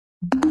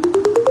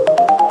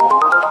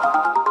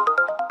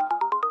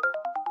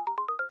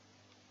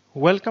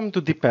Welcome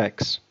to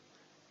DeepEX.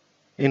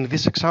 In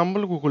this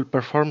example, we will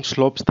perform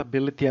slope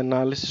stability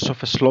analysis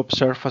of a slope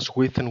surface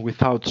with and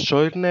without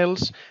soil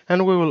nails,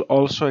 and we will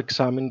also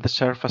examine the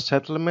surface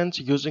settlements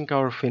using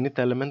our finite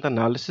element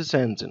analysis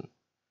engine.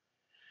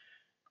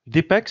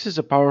 DeepEX is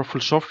a powerful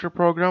software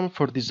program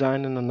for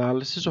design and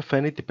analysis of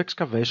any deep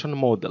excavation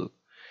model.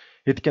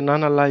 It can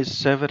analyze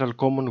several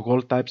common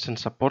wall types and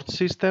support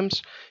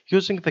systems.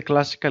 Using the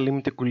classical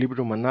limit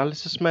equilibrium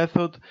analysis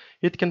method,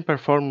 it can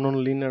perform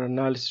nonlinear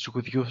analysis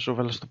with use of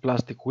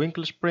elastoplastic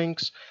Winkle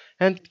springs,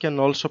 and it can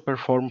also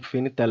perform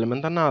finite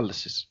element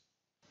analysis.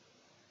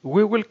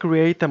 We will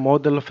create a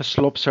model of a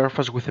slope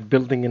surface with a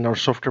building in our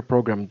software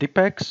program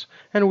DeepEX,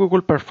 and we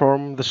will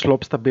perform the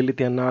slope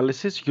stability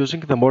analysis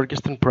using the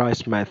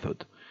Morgenstern-Price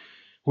method.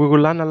 We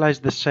will analyze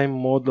the same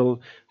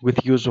model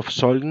with use of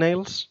soil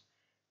nails,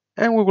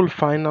 and we will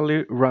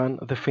finally run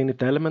the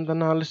finite element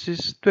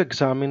analysis to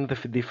examine the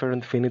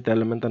different finite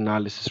element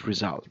analysis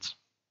results.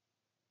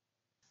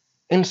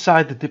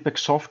 Inside the DeepEX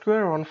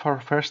software, one of our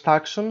first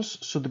actions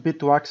should be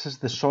to access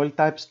the soil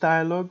types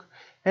dialog,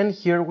 and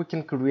here we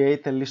can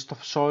create a list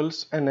of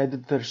soils and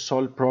edit their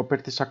soil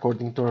properties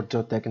according to our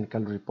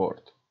geotechnical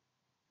report.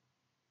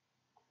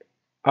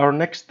 Our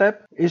next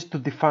step is to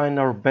define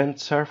our bent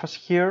surface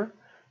here,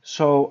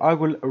 so I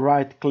will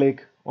right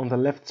click on the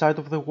left side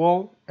of the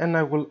wall and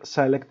I will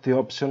select the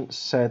option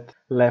Set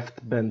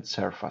Left Bent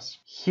Surface.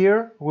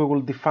 Here we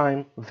will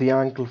define the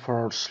angle for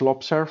our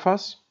slope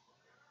surface.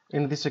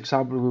 In this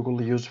example we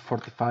will use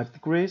 45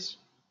 degrees.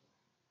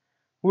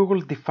 We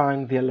will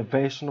define the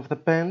elevation of the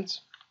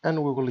bends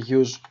and we will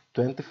use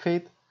 20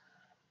 feet.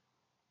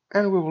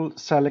 And we will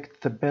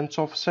select the bench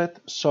offset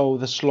so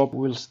the slope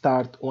will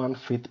start 1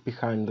 foot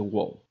behind the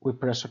wall. We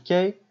press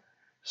OK.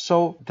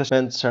 So the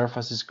bent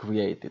surface is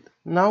created.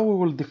 Now we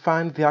will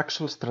define the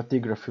actual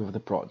stratigraphy of the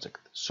project.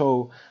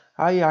 So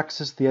I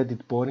access the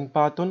edit boring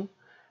button,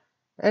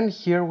 and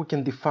here we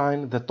can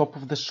define the top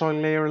of the soil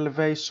layer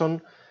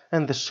elevation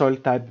and the soil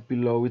type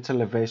below its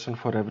elevation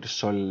for every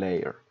soil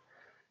layer.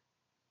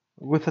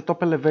 With the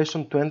top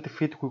elevation 20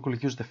 feet we will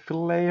use the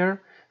fill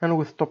layer, and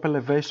with top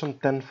elevation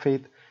 10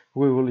 feet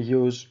we will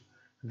use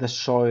the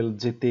soil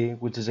GT,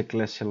 which is a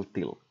glacial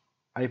till.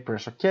 I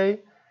press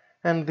OK.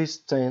 And this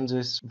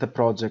changes the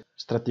project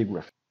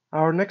stratigraphy.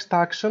 Our next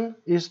action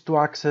is to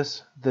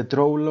access the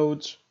Draw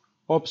Loads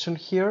option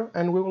here,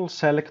 and we will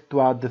select to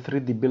add the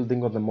 3D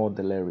building on the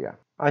model area.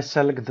 I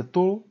select the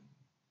tool,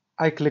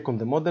 I click on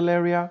the model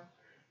area,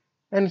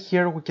 and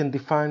here we can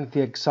define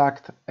the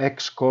exact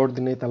X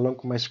coordinate along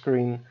my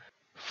screen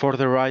for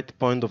the right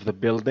point of the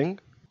building.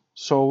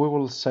 So we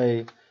will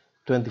say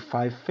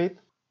 25 feet.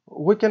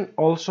 We can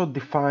also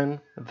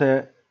define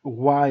the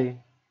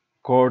Y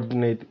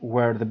coordinate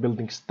where the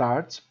building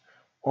starts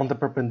on the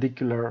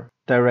perpendicular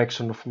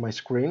direction of my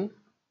screen,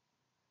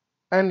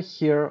 and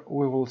here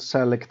we will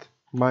select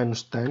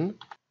 -10,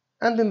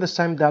 and in the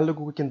same dialog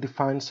we can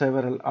define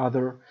several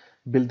other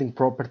building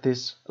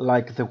properties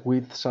like the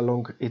widths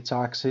along each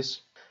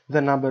axis,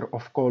 the number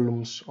of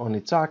columns on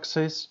each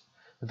axis,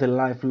 the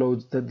live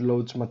loads, dead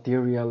loads,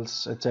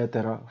 materials,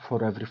 etc.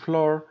 for every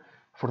floor,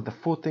 for the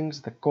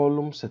footings, the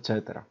columns,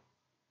 etc.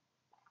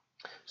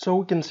 So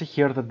we can see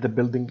here that the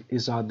building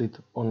is added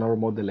on our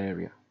model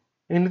area.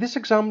 In this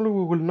example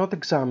we will not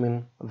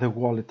examine the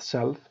wall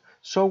itself,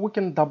 so we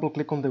can double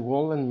click on the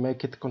wall and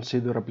make it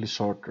considerably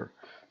shorter.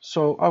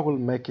 So I will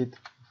make it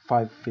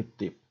 5 feet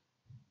deep.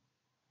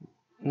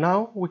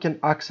 Now we can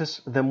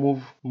access the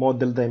Move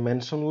Model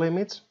Dimension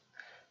limits,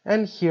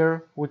 and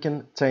here we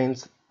can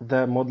change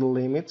the model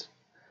limits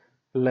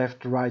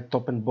left, right,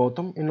 top and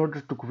bottom in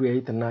order to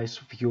create a nice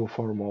view of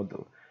our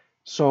model.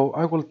 So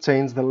I will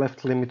change the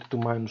left limit to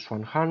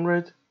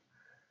 -100,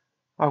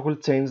 I will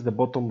change the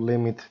bottom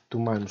limit to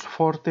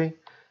 -40,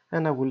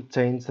 and I will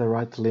change the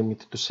right limit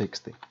to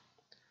 60.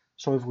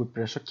 So if we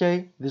press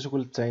OK, this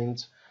will change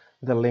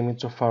the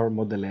limits of our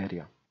model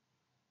area.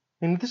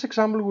 In this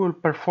example we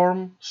will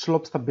perform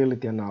slope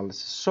stability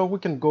analysis. So we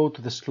can go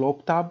to the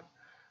Slope tab,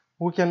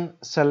 we can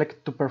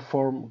select to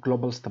perform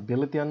global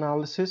stability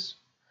analysis,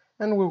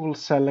 and we will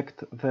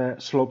select the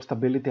slope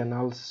stability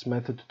analysis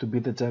method to be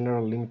the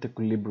general limit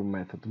equilibrium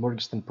method,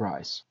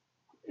 Morgenstern-Price.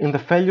 In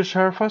the failure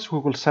surface we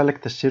will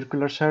select a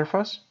circular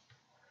surface,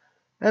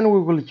 and we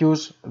will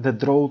use the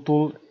draw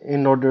tool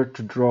in order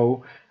to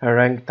draw a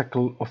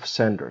rectangle of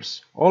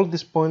centers. All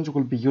these points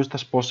will be used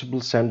as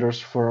possible centers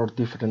for our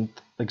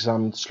different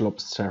examined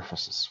sloped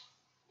surfaces.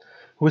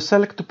 We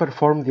select to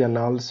perform the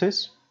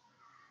analysis.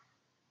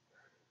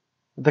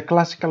 The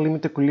classical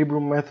limit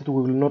equilibrium method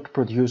will not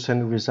produce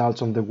any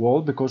results on the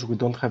wall because we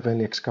don't have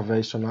any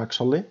excavation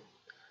actually.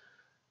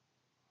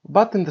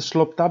 But in the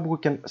Slope tab we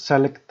can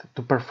select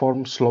to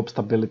perform slope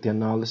stability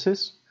analysis,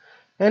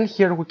 and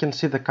here we can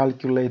see the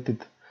calculated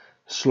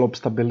slope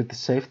stability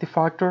safety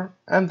factor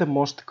and the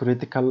most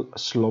critical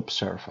slope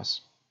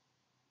surface.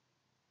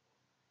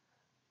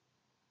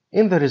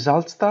 In the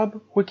Results tab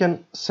we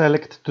can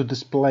select to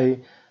display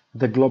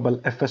the global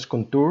FS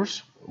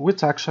contours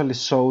which actually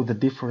show the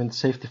different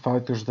safety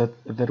factors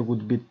that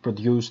would be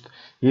produced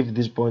if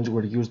these points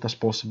were used as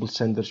possible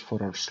centers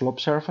for our slope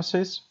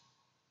surfaces,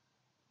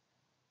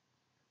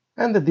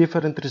 and the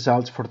different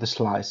results for the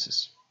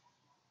slices.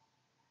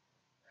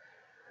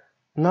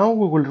 Now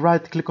we will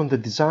right click on the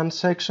design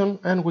section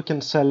and we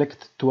can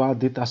select to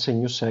add it as a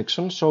new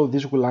section, so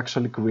this will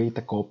actually create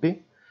a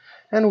copy,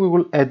 and we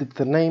will edit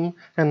the name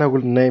and I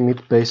will name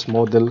it base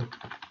model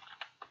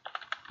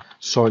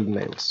soil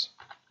nails.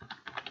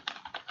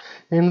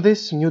 In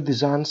this new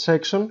design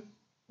section,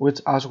 which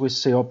as we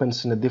see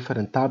opens in a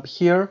different tab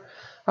here,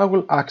 I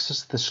will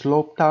access the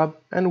slope tab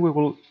and we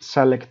will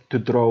select to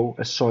draw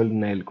a soil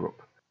nail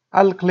group.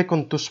 I'll click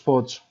on two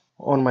spots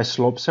on my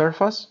slope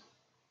surface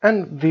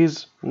and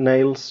these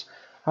nails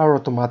are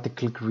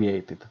automatically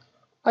created.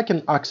 I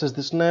can access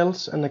these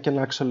nails and I can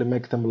actually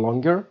make them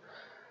longer.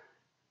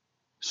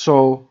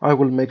 So I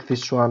will make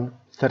this one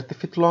 30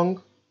 feet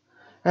long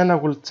and I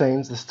will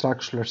change the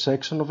structural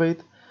section of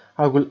it.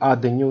 I will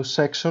add a new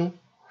section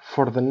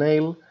for the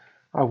nail.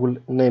 I will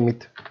name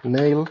it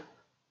nail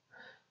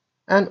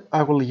and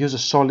I will use a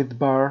solid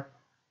bar,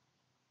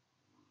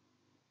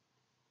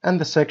 and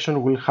the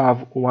section will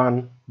have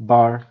one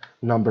bar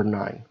number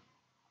 9.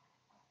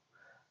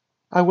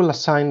 I will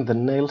assign the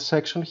nail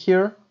section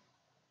here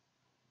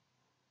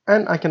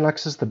and I can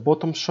access the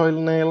bottom soil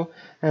nail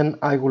and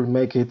I will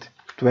make it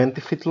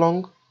 20 feet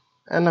long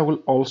and I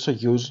will also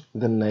use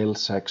the nail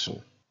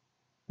section.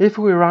 If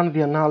we run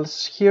the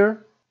analysis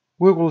here,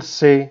 we will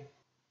see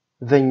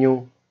the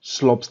new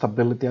slope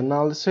stability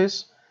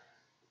analysis,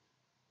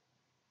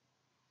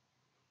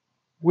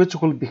 which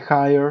will be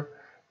higher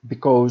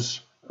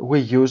because we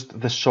used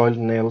the soil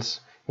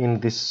nails in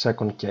this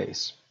second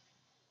case.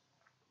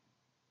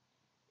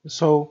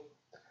 So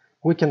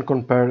we can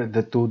compare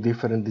the two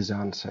different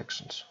design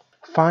sections.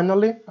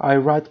 Finally, I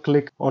right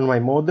click on my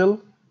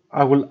model.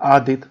 I will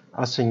add it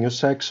as a new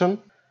section.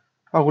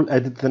 I will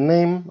edit the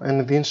name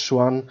and this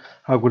one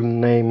I will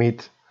name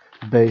it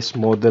base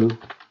model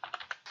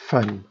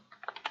FEM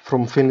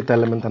from Finite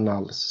Element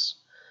Analysis.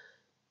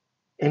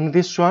 In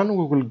this one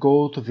we will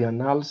go to the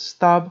analysis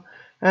tab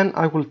and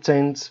I will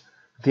change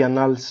the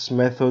analysis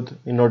method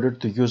in order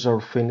to use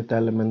our finite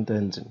element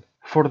engine.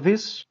 For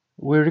this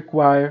we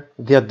require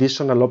the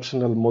additional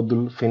optional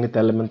module finite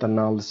element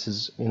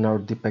analysis in our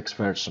DeepEX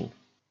version.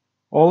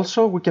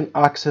 Also we can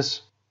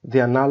access the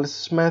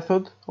analysis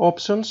method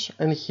options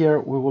and here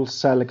we will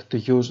select to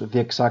use the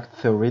exact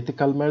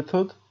theoretical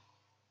method,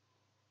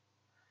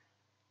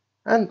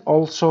 and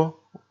also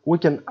we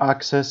can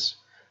access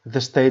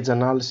the stage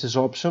analysis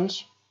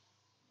options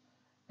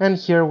and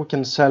here we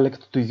can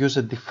select to use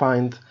a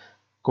defined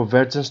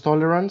convergence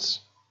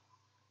tolerance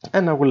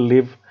and I will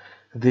leave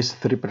this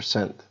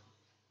 3%.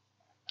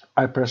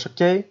 I press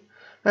OK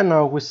and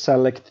now we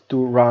select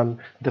to run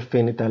the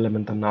finite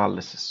element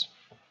analysis.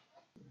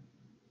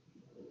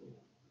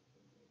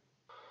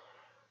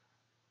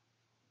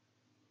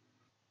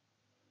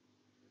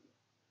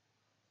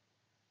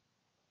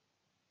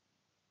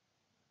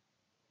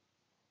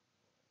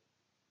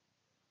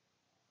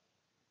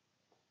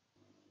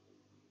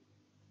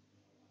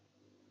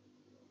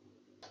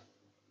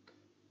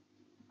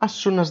 As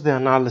soon as the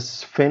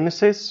analysis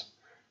finishes,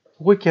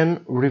 we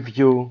can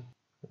review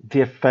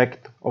the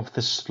effect of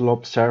the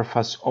slope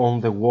surface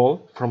on the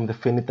wall from the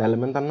finite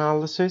element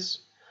analysis.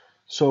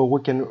 So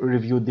we can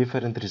review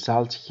different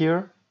results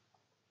here.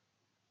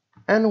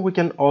 And we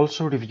can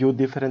also review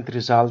different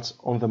results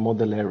on the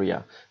model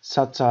area,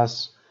 such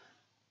as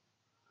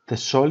the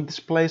soil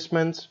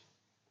displacements,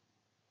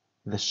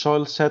 the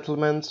soil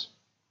settlements,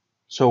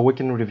 so we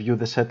can review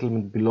the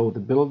settlement below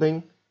the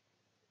building,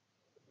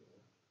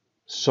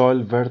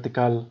 soil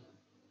vertical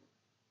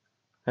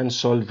and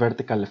soil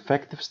vertical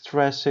effective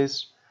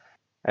stresses,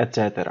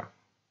 etc.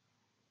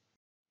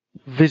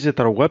 Visit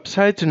our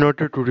website in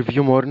order to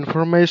review more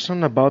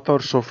information about our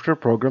software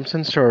programs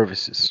and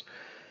services.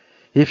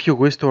 If you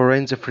wish to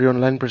arrange a free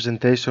online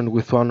presentation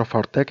with one of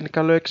our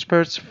technical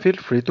experts, feel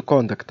free to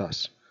contact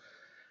us.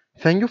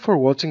 Thank you for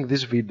watching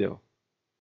this video.